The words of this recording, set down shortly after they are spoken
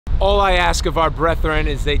All I ask of our brethren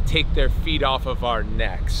is they take their feet off of our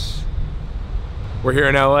necks. We're here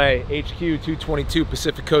in LA, HQ 222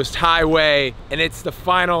 Pacific Coast Highway, and it's the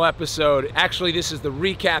final episode. Actually, this is the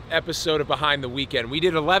recap episode of Behind the Weekend. We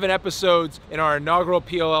did 11 episodes in our inaugural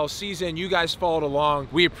PLL season. You guys followed along.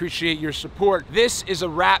 We appreciate your support. This is a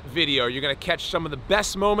wrap video. You're gonna catch some of the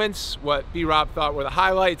best moments, what B-Rob thought were the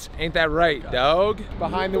highlights. Ain't that right, dog?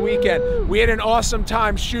 Behind the Weekend. We had an awesome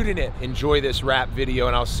time shooting it. Enjoy this wrap video,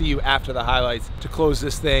 and I'll see you after the highlights to close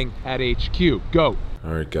this thing at HQ. Go.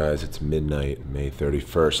 All right, guys, it's midnight, May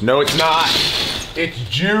 31st. No, it's not. It's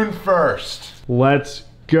June 1st. Let's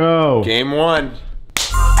go. Game one.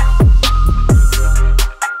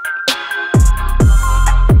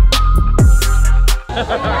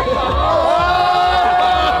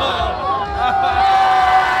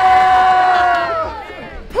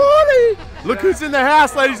 Party! Look who's in the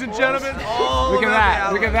house, ladies and gentlemen. Look at that.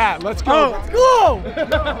 Look at that. Let's go. Let's go.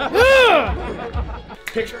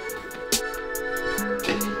 Picture.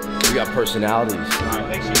 We got personalities. All right,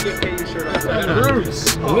 make sure you get your shirt off.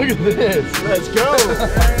 Bruce, look at this. Let's go. Okay.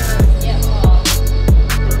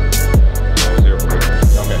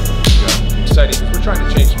 Exciting because we're trying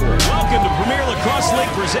to change sports. Welcome to Premier Lacrosse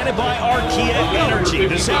League presented by Archaea Energy.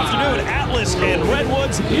 This afternoon, Atlas and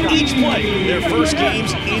Redwoods each play their first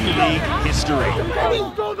games in league history.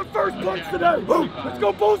 Let's throw the first punch today. Let's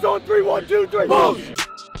go Bulls on 3, 1, 2, 3. Bulls.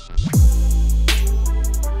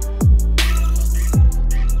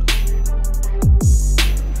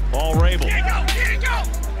 Paul Rabil. Here you go.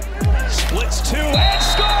 Splits two and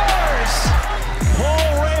scores!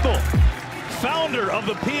 Paul Rabil, founder of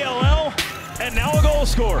the PLL, and now a goal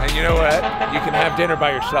scorer. And you know what? You can have dinner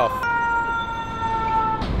by yourself.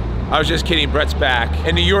 I was just kidding, Brett's back.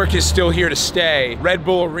 And New York is still here to stay. Red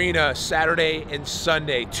Bull Arena, Saturday and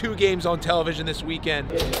Sunday. 2 games on television this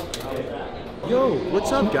weekend. Yo,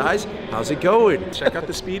 what's up, guys? How's it going? Check out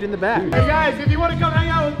the speed in the back. Hey guys, if you want to come hang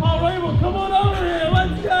out with Paul Rabil, come on over here.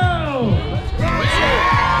 Let's go. Let's go. We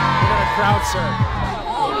got a crowd surf.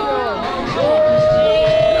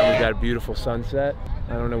 Now we got a beautiful sunset.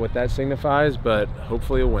 I don't know what that signifies, but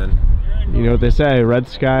hopefully a win. You know what they say, red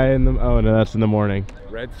sky in the, oh no, that's in the morning.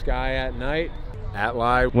 Red sky at night, at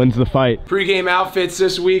live. When's the fight? Pre-game outfits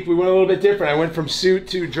this week, we went a little bit different. I went from suit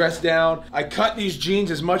to dress down. I cut these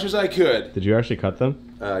jeans as much as I could. Did you actually cut them?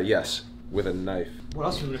 Yes, with a knife. What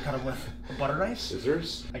else are we gonna cut them with? A butter knife?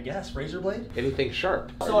 Scissors? I guess. Razor blade? Anything sharp.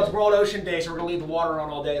 So it's World Ocean Day, so we're gonna leave the water on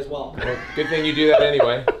all day as well. Well, good thing you do that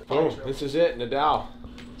anyway. Boom, this is it, Nadal.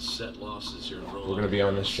 Set losses here. We're gonna be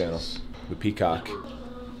on this channel, the Peacock.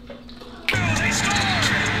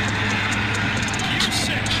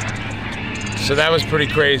 So that was pretty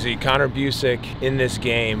crazy. Connor Busick in this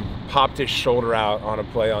game popped his shoulder out on a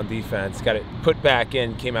play on defense, got it put back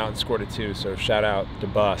in, came out and scored a 2, so shout out to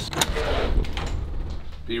Bus.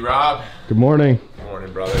 B-Rob. Good morning. Good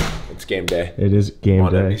morning, brother. It's game day. It is game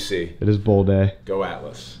on day. NBC. It is bowl day. Go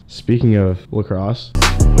Atlas. Speaking of lacrosse.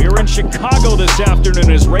 We're in Chicago this afternoon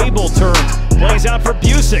as Rabil turns, plays out for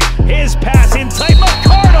Busick. His pass in tight,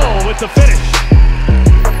 McCardle with the finish.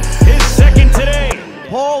 His second today.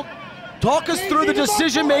 Paul, talk us through the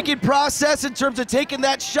decision-making process in terms of taking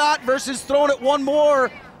that shot versus throwing it one more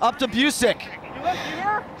up to Busick.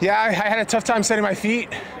 Yeah, I had a tough time setting my feet.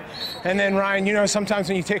 And then Ryan, you know, sometimes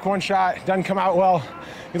when you take one shot, it doesn't come out well.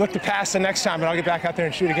 You look to pass the next time, but I'll get back out there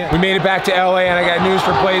and shoot again. We made it back to LA, and I got news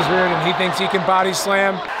for Blaze Reardon, and he thinks he can body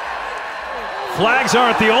slam. Flags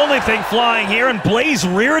aren't the only thing flying here, and Blaze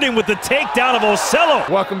Reardon with the takedown of Ocello.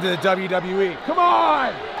 Welcome to the WWE. Come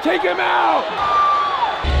on, take him out.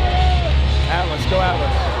 Atlas, go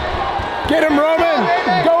Atlas. Get him, Roman.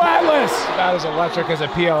 Go Atlas. About as electric as a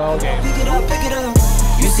PLL game. Pick it up, pick it up.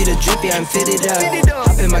 You see the drippy, I'm fitted up.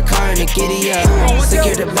 Hop in my car and a giddy up.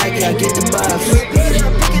 Secure the bike and I get the buff. Pick it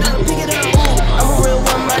up, pick it up, pick it up. I'm a real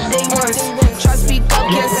one, my day ones. Try speak up,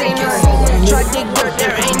 can't say none. Try dig dirt,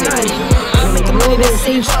 there ain't none. I'm making money that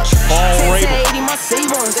save up. Paul Rabil.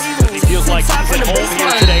 He feels like he's at home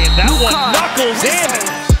here today, and that one knuckles in.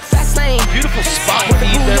 Beautiful spot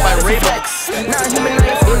feed there by Rabil. In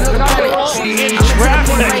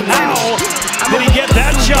traffic, how did he get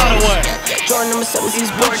that shot away? Has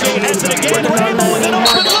it again, Rabil with an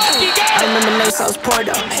open look, he got it! Rabil,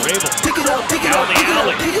 down the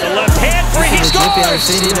alley, the left hand free, he scores!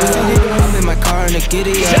 Second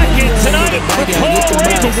tonight for Paul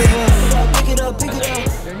Rabil.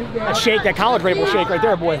 That shake, that college Rabil shake right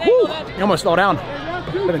there, boy. Woo! You almost fell down.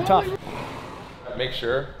 Would've been tough. Make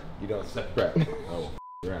sure you don't set Brett. Oh,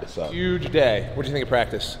 huge day. What do you think of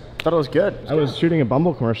practice? Thought it was good. I was shooting a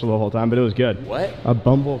Bumble commercial the whole time, but it was good. What? A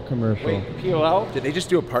Bumble commercial. Wait, PLL? Did they just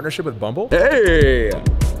do a partnership with Bumble? Hey!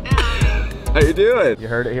 How you doing? You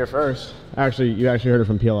heard it here first. Actually, you actually heard it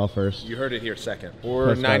from PLL first. You heard it here second. Or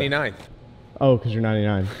 99th. Oh, because you're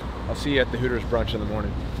 99. I'll see you at the Hooters brunch in the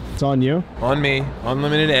morning. It's on you? On me.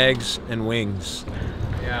 Unlimited eggs and wings.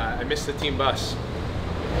 Yeah, I missed the team bus.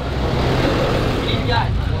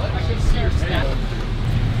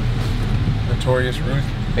 Notorious Ruth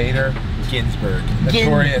Bader Ginsburg.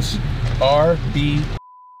 Notorious RBG.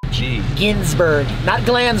 Ginsburg, not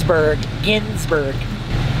Glansburg, Ginsburg.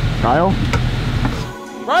 Kyle?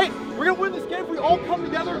 Right? We're gonna win this game if we all come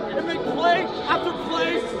together and make play after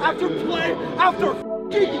play after play after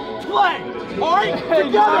play. All right?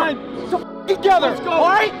 Together. So together. Let's go. All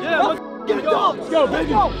right? Yeah. Let's get it done. Let's go,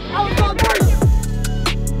 baby. Let's go. Alex on three.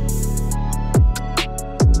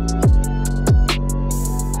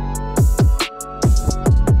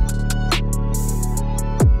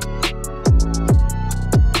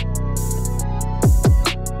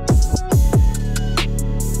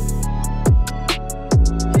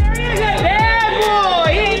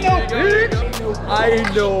 I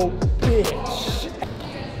know, bitch.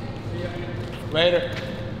 Later.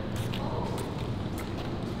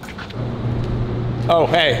 Oh,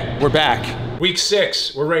 hey, we're back. Week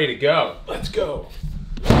 6, we're ready to go. Let's go.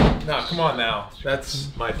 No, come on now. That's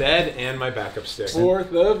my bed and my backup stick.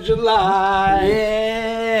 4th of July.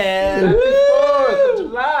 Yeah. 4th of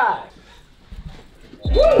July.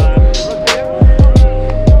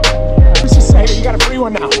 Let's just say that you got a free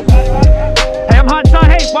one now. Hey, I'm hot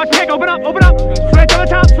inside. Hey, watch kick. Open up. Open up. Switch on the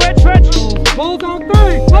top. Switch. Balls on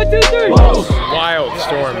 3. 1, 2, 3. Wild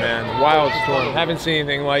storm, man. Wild storm. Haven't seen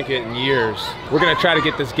anything like it in years. We're going to try to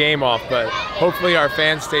get this game off, but hopefully our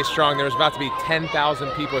fans stay strong. There was about to be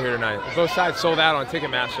 10,000 people here tonight. Both sides sold out on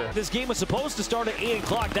Ticketmaster. This game was supposed to start at 8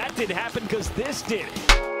 o'clock. That didn't happen because this did.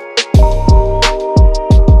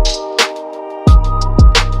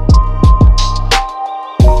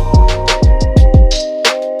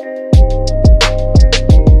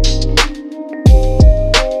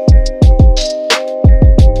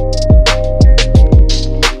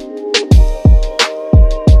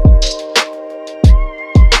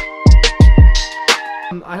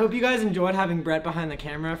 I hope you guys enjoyed having Brett behind the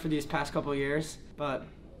camera for these past couple years, but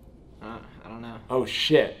I don't know. Oh,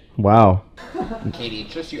 shit. Wow. Katie,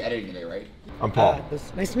 it's just you editing today, right? I'm Paul.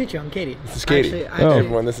 Nice to meet you. I'm Katie. This is Katie. Actually,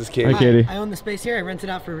 everyone, this is Katie. Hi, Katie. I own the space here. I rented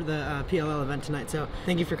out for the PLL event tonight, so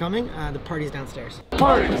thank you for coming. The party's downstairs.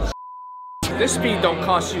 Party. This speed don't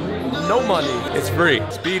cost you no money. It's free.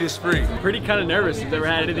 Speed is free. Pretty kind of nervous. I've never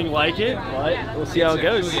had anything like it, but we'll see how it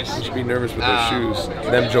goes. You should be nervous with those shoes.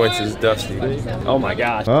 Them joints is dusty. Oh my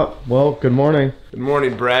gosh. Oh, well, good morning. Good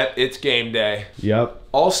morning, Brett. It's game day. Yep.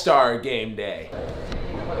 All-star game day.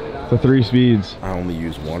 The 3 speeds. I only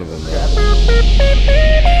use one of them. Slowing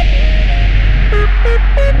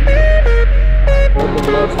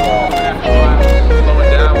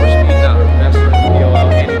down, we're speeding up. That's for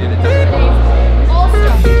PLL. Katie did it.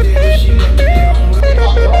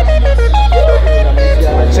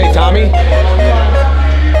 Say Tommy.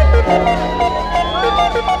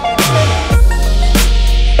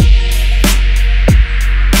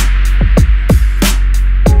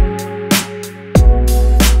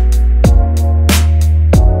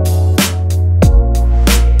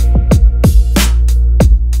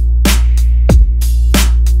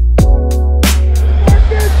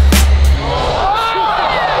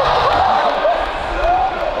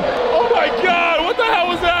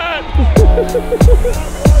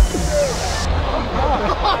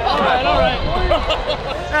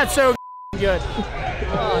 That's so good.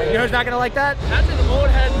 You know who's not gonna like that? That's an old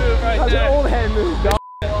head move right there. That's an old head move, dog.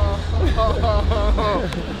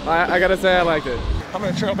 I gotta say I liked it. I'm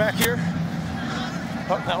gonna trail back here.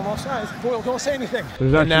 Oh, now I'm offside. Boyle, don't say anything.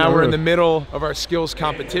 And now we're in the middle of our skills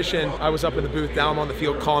competition. I was up in the booth, now I'm on the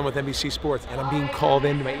field calling with NBC Sports, and I'm being called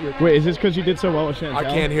into my ear. Wait, is this because you did so well with Chantel? I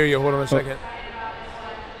can't hear you. Hold on a second.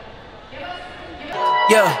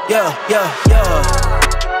 Yeah.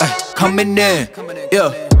 Coming in. Yeah.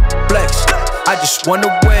 Flex. I just wanna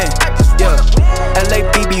win. Yeah. LA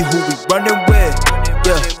BB, who we running with.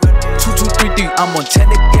 Yeah. 2, 2, 3, 3. I'm on 10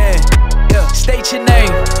 again. Yeah. State your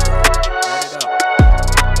name.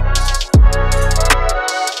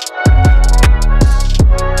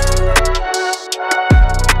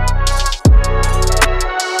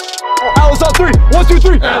 Alice on 3. 1, 2,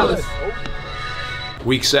 3. Alice.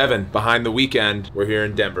 Week 7, behind the weekend. We're here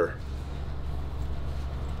in Denver.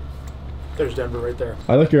 There's Denver right there.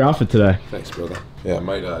 I like your outfit today. Thanks, brother. Yeah, I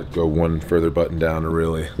might go one further button down to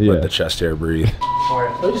really let the chest hair breathe.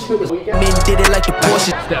 Men did it like the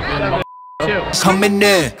Porsche. Step in. Coming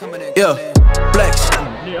in. Yeah. Flex.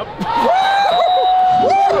 Yep.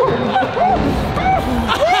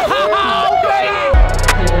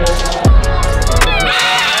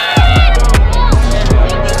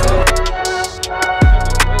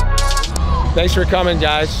 Thanks for coming,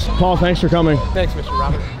 guys. Paul, thanks for coming. Thanks, Mr.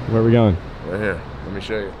 Robert. Where are we going? Right here. Let me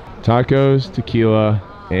show you. Tacos, tequila,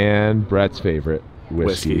 and Brett's favorite,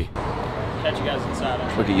 whiskey. Catch you guys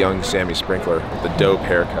inside. Look at young Sammy Sprinkler, the dope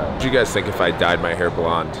haircut. What do you guys think if I dyed my hair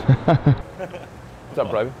blonde? What's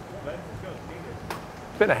up, brother?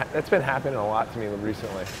 That's been happening a lot to me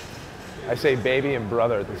recently. I say baby and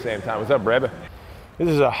brother at the same time. What's up, Breb? This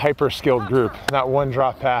is a hyper-skilled group, not one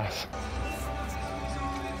drop pass.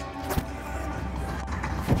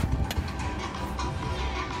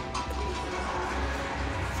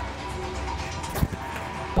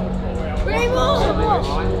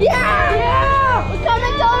 Rabil! Yeah! We're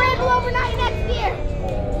coming to Rabil overnight next year!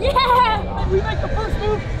 Yeah! We make the first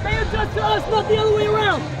move, they adjust to us, not the other way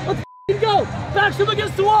around. Let's go! Back them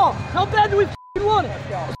against the wall! How bad do we want it?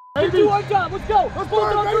 Let's do our job, let's go! Let's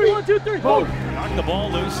both on 3, 1, 2, 3, boom! Knocked the ball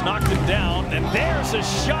loose, knocked it down, and there's a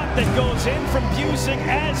shot that goes in from Busing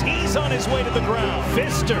as he's on his way to the ground.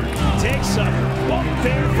 Pfister takes a bump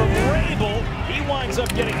there from Rabil. He winds up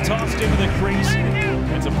getting tossed into the crease.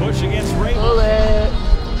 It's a push against Rabil. Bullet.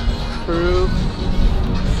 Proof.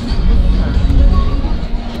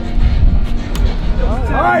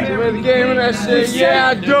 All right, the game, and I say,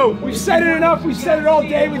 yeah, dope. We've said it enough. We've said it all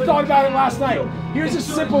day. We thought about it last night. Here's a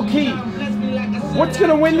simple key. What's going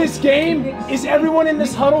to win this game is everyone in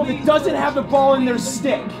this huddle that doesn't have the ball in their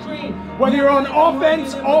stick. Whether you're on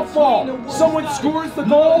offense, off ball, someone scores the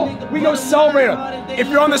goal, we go celebrate them. If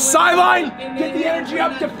you're on the sideline, get the energy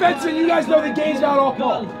up. Defensive, you guys know the game's about off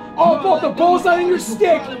ball. Off ball, if the ball's not in your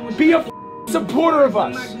stick, be a supporter of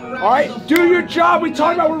us. All right, do your job. We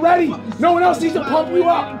talked about we're ready. No one else needs to pump you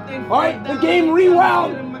up. All right, the game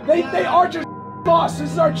rewound. They are just lost.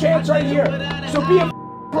 This is our chance right here. So be a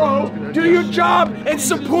pro, do your job, and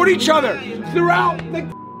support each other throughout the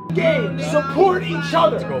game. Support each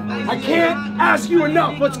other. I can't ask you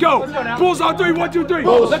enough. Let's go. Bulls on 3, 1, 2, 3.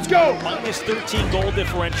 Let's go. Minus 13 goal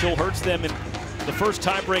differential hurts them in the first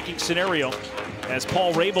tie-breaking scenario as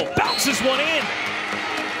Paul Rabil bounces one in.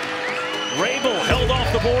 Rabil held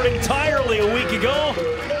off the board entirely a week ago.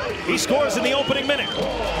 He scores in the opening minute.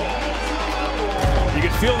 You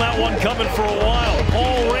can feel that one coming for a while.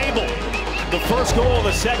 Paul Rabil, the first goal of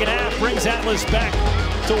the second half, brings Atlas back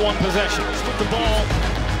to one possession. With the ball,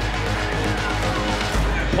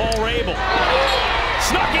 Paul Rabil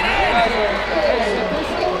snuck it in.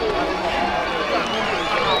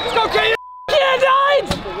 Let's go, K! Yeah, died!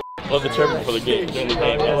 Love the term for the game.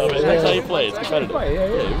 I love it. That's how you play. It's competitive.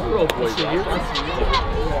 Yeah, we're all boys.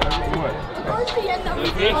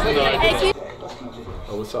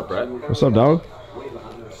 Oh, what's up, Brett? What's up, dog?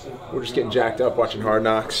 We're just getting jacked up watching Hard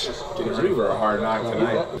Knocks. Getting ready for a hard knock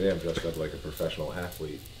tonight. Yeah, I'm dressed up like a professional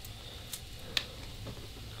athlete.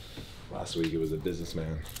 Last week it was a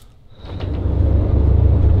businessman.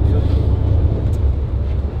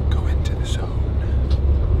 Go into the zone.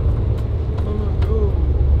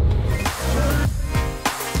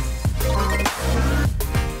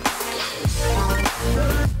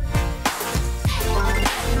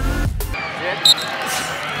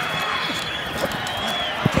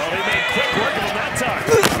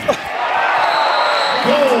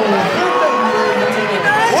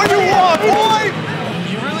 What do you want, boy?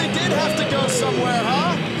 You really did have to go somewhere,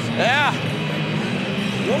 huh? Yeah.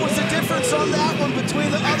 What was the difference on that one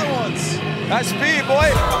between the other ones? That's speed,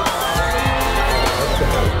 boy.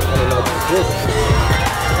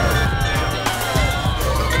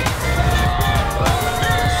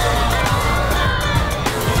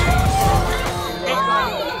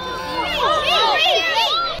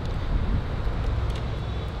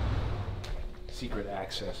 Secret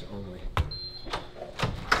access only.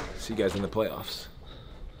 See you guys in the playoffs.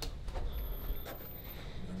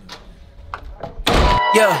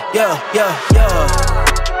 Yeah.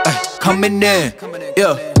 Coming in.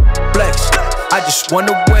 Yeah. Flex. I just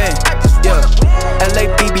wanna win. Yeah.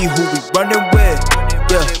 LABB, who we running with.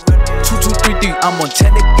 Yeah. 2, 2, 3, 3. I'm on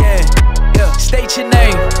 10 again.